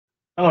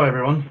Hello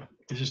everyone,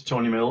 this is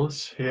Tony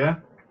Mills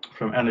here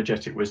from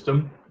Energetic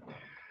Wisdom.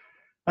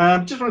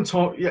 Just want to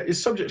talk, the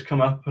subject's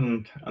come up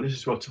and this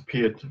is what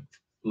appeared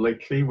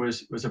lately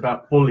was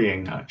about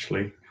bullying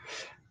actually.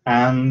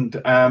 And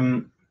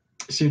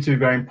it seems to be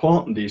very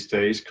important these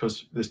days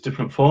because there's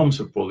different forms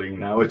of bullying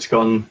now. It's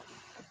gone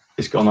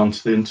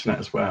onto the internet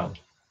as well.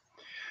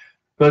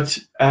 But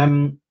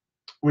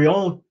we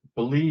all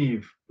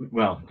believe,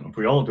 well,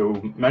 we all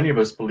do, many of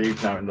us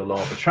believe now in the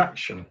law of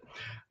attraction.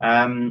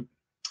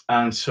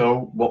 And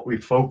so what we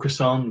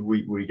focus on,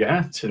 we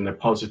get in a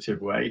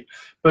positive way.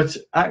 But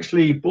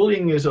actually,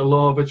 bullying is a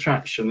law of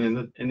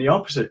attraction in the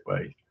opposite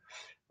way.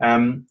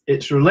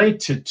 It's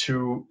related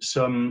to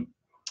some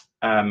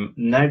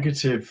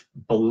negative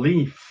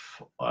belief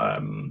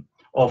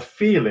or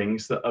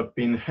feelings that have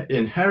been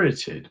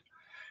inherited,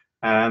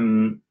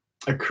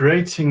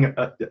 creating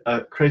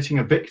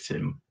a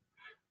victim.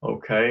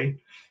 Okay,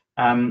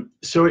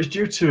 so it's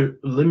due to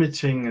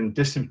limiting and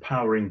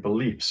disempowering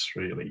beliefs,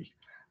 really.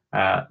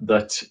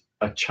 That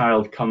a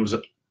child comes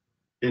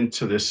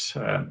into this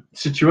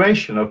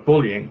situation of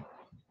bullying.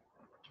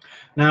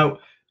 Now,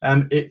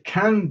 it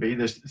can be,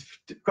 there's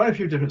quite a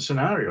few different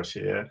scenarios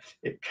here.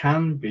 It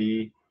can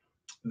be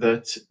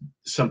that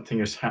something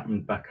has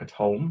happened back at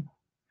home,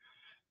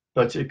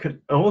 but it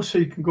could also,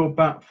 you can go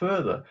back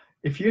further.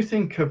 If you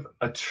think of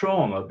a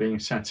trauma being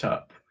set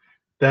up,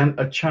 then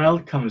a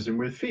child comes in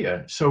with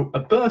fear. So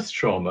a birth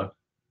trauma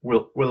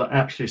will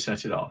actually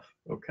set it off,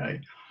 okay?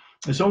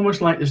 It's almost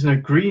like there's an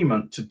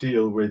agreement to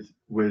deal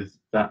with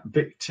that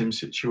victim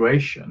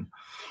situation.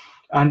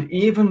 And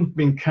even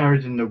being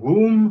carried in the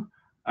womb,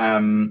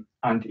 and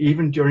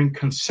even during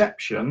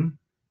conception,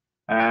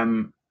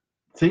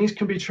 things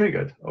can be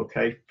triggered,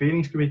 okay?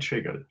 Feelings can be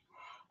triggered.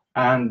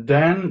 And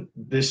then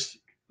this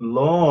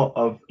law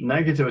of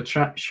negative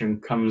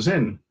attraction comes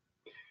in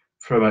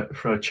for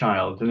a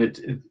child.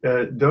 And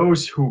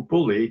those who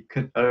bully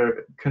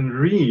can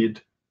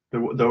read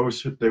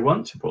those they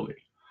want to bully.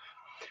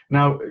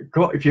 Now,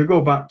 if you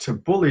go back to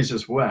bullies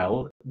as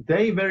well,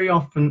 they very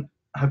often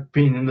have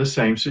been in the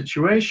same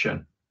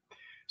situation.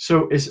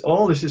 So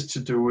all this is to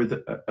do with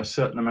a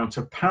certain amount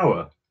of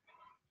power.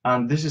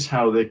 And this is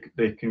how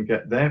they can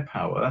get their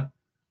power,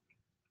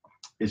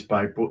 is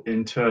by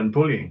in turn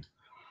bullying.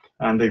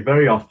 And they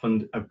very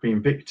often have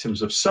been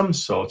victims of some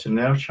sort in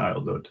their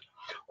childhood.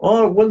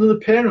 Or one of the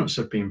parents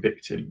have been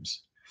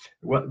victims.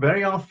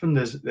 Very often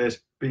there's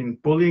been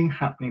bullying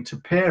happening to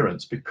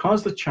parents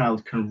because the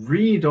child can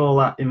read all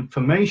that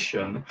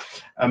information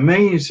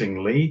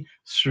amazingly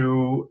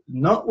through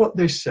not what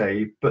they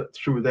say, but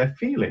through their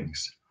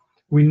feelings.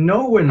 We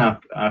know when our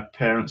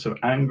parents are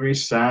angry,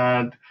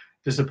 sad,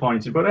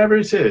 disappointed, whatever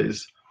it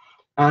is,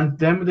 and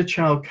then the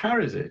child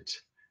carries it.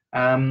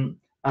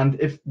 And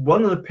if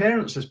one of the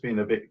parents has been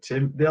a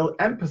victim, they'll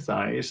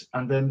empathize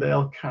and then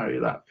they'll carry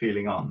that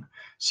feeling on.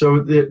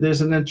 So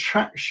there's an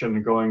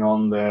attraction going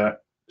on there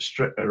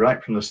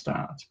right from the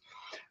start.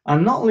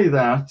 And not only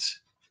that,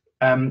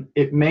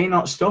 it may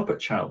not stop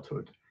at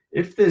childhood.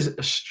 If there's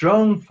a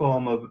strong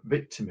form of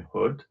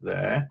victimhood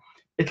there,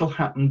 it'll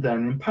happen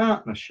then in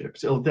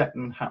partnerships. It'll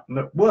then happen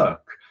at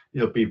work.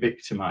 You'll be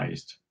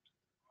victimized.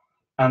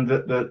 And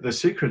the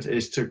secret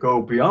is to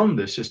go beyond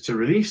this, is to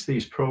release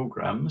these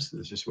programs.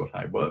 This is what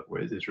I work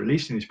with, is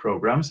releasing these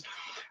programs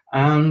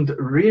and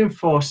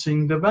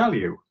reinforcing the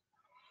value.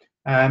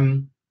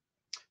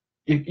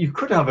 You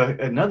could have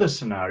another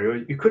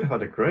scenario. You could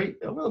have had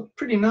a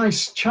pretty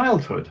nice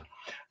childhood,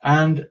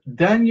 and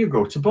then you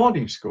go to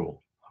boarding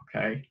school,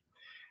 okay?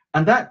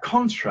 And that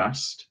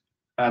contrast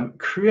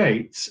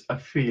creates a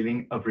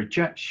feeling of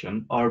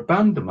rejection or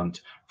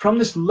abandonment. From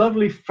this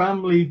lovely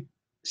family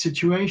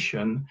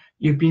situation,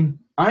 you've been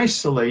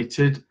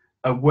isolated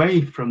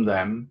away from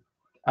them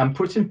and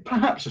put in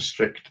perhaps a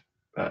strict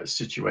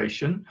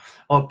situation,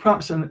 or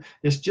perhaps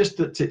it's just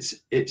that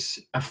it's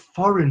a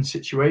foreign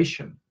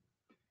situation,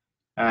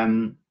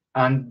 and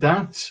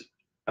that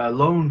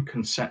alone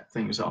can set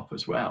things off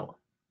as well.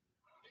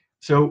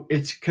 So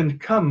it can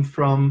come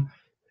from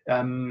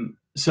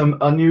some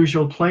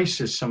unusual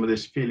places, some of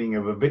this feeling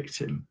of a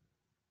victim,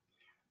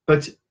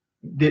 but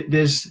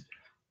there's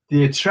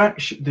the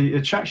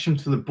attraction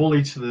to the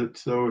bully, to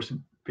those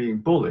being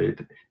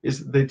bullied,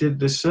 is they did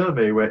this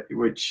survey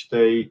which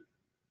they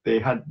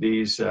had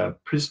these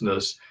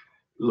prisoners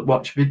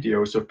watch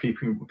videos of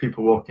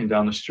people walking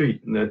down the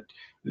street, and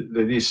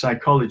these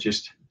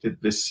psychologists did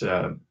this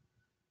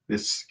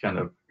this kind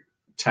of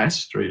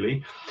test,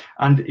 really,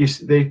 and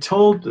they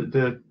told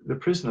the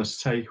prisoners to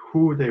say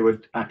who they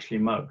would actually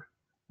mug,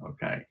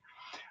 okay,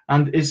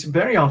 and it's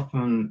very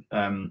often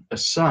a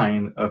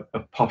sign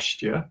of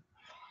posture.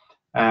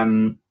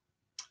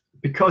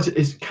 Because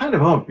it's kind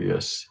of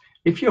obvious,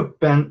 if you're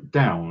bent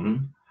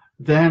down,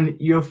 then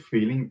you're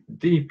feeling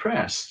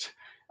depressed.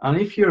 And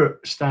if you're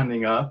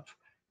standing up,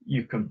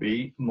 you can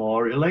be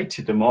more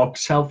elated and more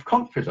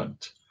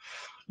self-confident.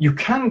 You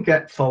can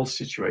get false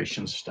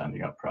situations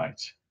standing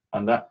upright,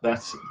 and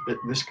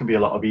this can be a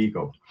lot of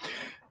ego.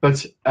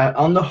 But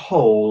on the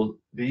whole,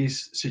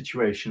 these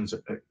situations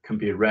can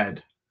be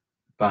read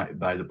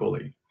by the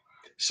bully.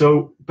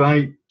 So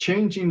by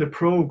changing the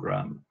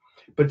program,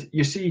 but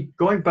you see,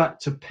 going back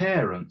to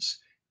parents,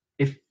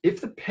 if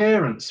the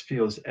parents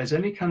feels there's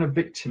any kind of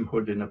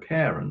victimhood in a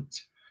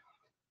parent,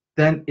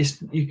 then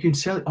you can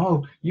say,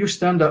 oh, you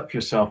stand up for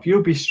yourself,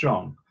 you'll be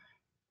strong.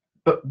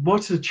 But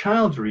what the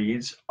child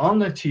reads on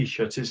their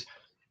t-shirt is,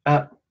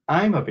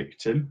 I'm a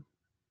victim,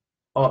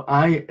 or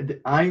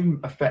I'm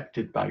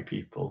affected by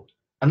people.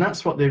 And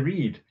that's what they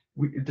read.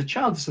 The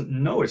child doesn't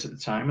know it at the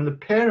time, and the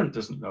parent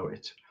doesn't know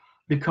it,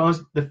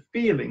 because the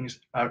feelings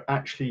are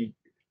actually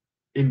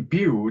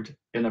imbued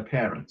in a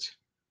parent.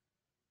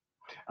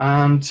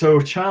 And so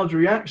a child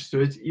reacts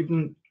to it.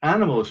 Even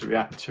animals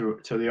react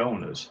to the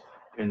owners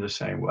in the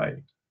same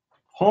way.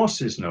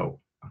 Horses know,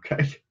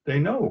 okay? They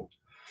know.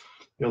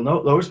 You'll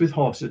know, those with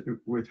horses,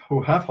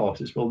 who have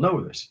horses will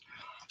know this.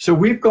 So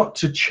we've got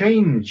to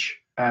change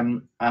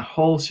our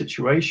whole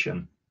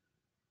situation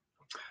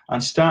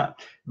and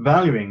start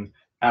valuing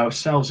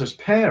ourselves as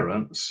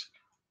parents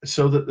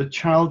so that the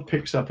child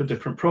picks up a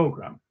different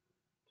program.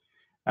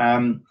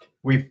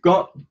 We've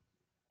got,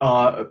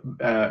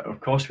 of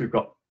course, we've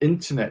got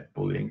internet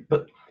bullying,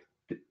 but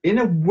in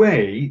a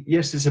way,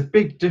 yes, there's a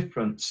big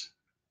difference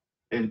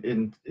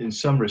in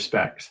some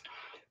respects,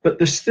 but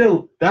there's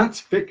still,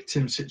 that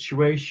victim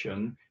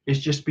situation is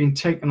just being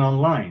taken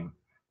online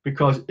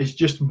because it's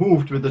just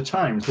moved with the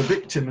times. The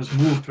victim has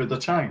moved with the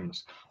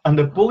times, and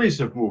the bullies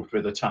have moved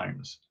with the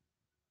times.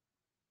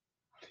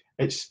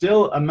 It's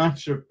still a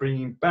matter of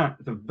bringing back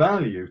the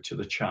value to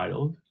the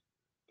child,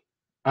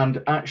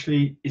 and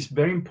actually it's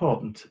very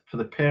important for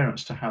the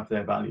parents to have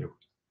their value.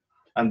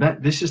 And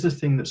that this is the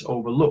thing that's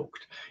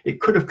overlooked.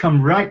 It could have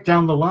come right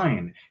down the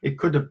line. It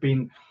could have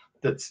been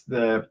that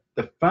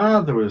the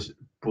father was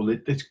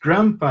bullied, this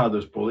grandfather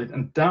was bullied,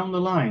 and down the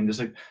line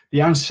there's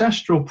the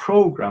ancestral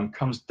program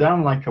comes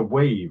down like a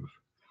wave,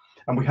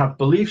 and we have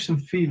beliefs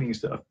and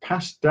feelings that have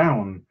passed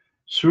down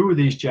through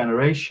these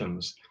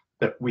generations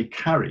that we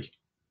carry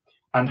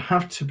and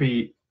have to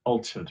be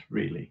altered,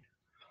 really.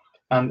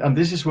 And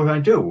this is what I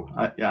do.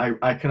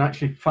 I can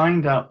actually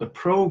find out the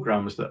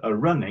programs that are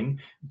running,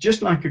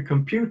 just like a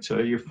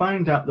computer. You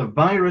find out the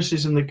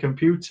viruses in the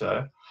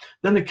computer,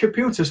 then the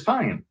computer's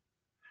fine.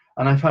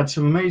 And I've had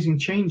some amazing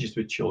changes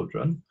with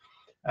children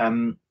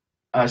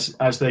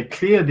as they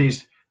clear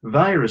these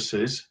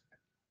viruses,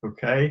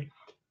 okay,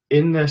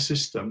 in their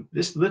system.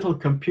 This little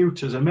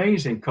computer is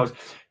amazing because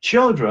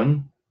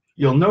children,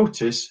 you'll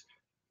notice,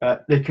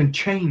 they can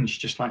change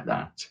just like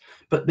that.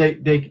 But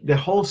the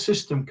whole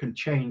system can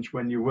change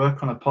when you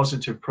work on a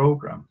positive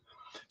program.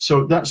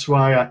 So that's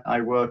why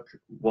I work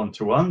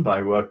one-to-one, but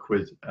I work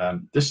with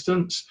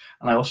distance,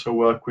 and I also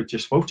work with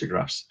just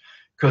photographs,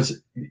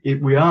 because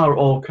we are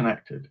all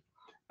connected,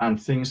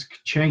 and things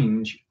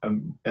change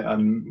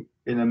in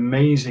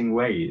amazing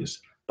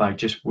ways by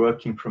just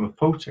working from a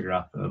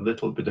photograph and a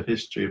little bit of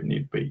history if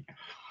need be.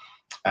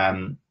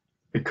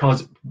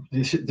 Because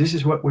this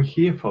is what we're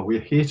here for. We're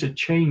here to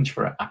change,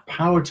 for our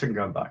power to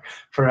come back,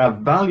 for our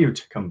value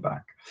to come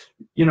back.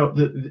 You know,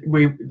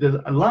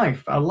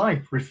 our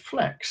life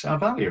reflects our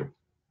value,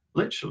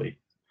 literally.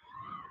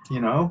 You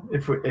know,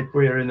 if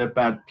we're in a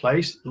bad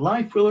place,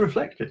 life will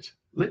reflect it,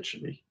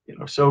 literally. You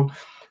know, so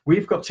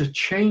we've got to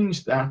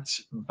change that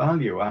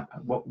value.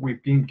 What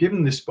we've been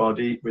given this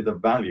body with a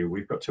value,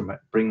 we've got to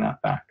bring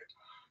that back.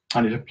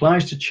 And it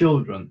applies to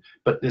children,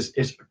 but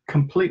it's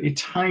completely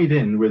tied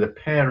in with a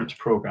parent's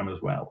program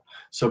as well.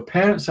 So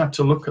parents have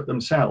to look at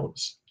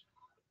themselves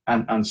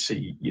and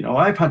see, you know,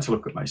 I've had to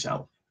look at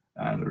myself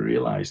and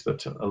realize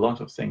that a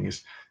lot of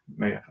things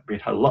may have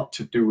had a lot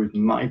to do with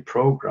my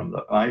program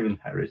that I've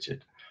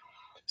inherited.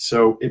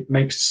 So it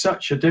makes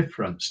such a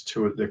difference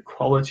to the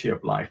quality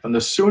of life. And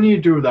the sooner you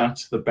do that,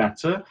 the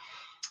better.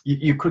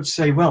 You could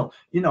say, well,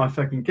 you know, if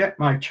I can get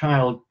my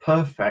child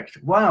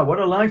perfect, wow, what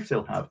a life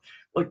they'll have.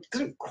 Well, it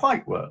doesn't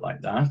quite work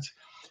like that,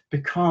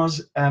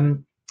 because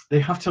they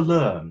have to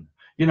learn.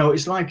 You know,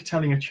 it's like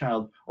telling a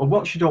child, or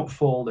watch you don't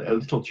fall there, a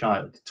little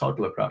child,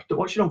 toddler perhaps,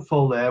 watch you don't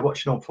fall there,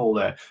 watch you don't fall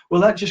there.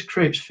 Well, that just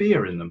creates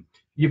fear in them.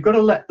 You've got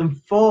to let them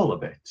fall a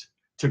bit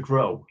to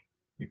grow,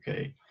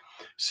 okay?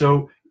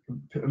 So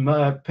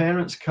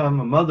parents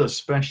come, mothers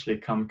especially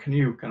come, can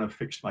you kind of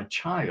fix my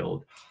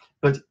child?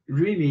 But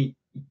really,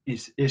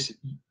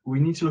 we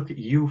need to look at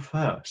you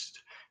first,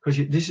 because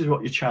this is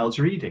what your child's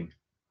reading.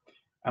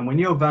 And when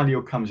your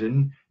value comes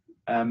in,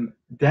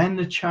 then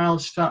the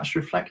child starts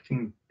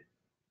reflecting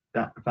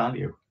that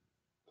value.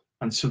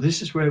 And so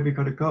this is where we've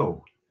got to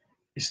go.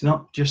 It's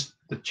not just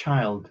the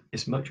child,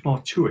 it's much more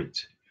to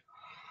it.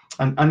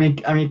 And I mean,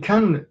 it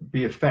can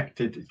be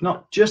affected. It's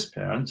not just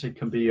parents, it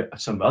can be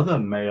some other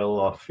male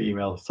or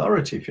female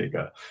authority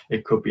figure.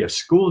 It could be a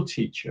school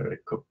teacher,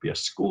 it could be a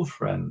school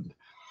friend,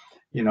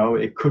 you know,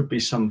 it could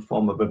be some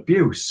form of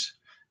abuse.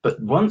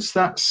 But once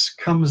that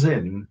comes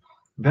in,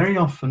 very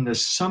often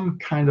there's some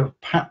kind of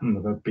pattern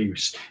of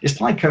abuse. It's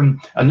like an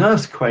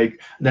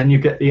earthquake, then you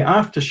get the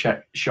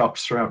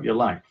aftershocks throughout your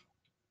life.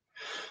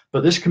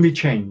 But this can be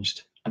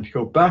changed, and if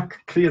you go back,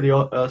 clear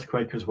the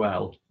earthquake as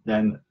well,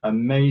 then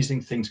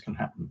amazing things can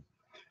happen.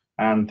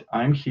 and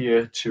I'm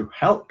here to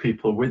help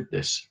people with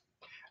this.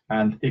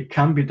 And it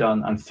can be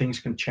done, and things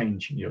can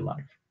change in your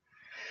life.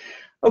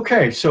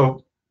 Okay,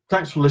 so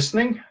thanks for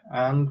listening,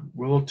 and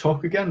we'll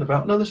talk again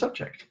about another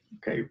subject.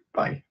 Okay,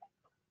 bye.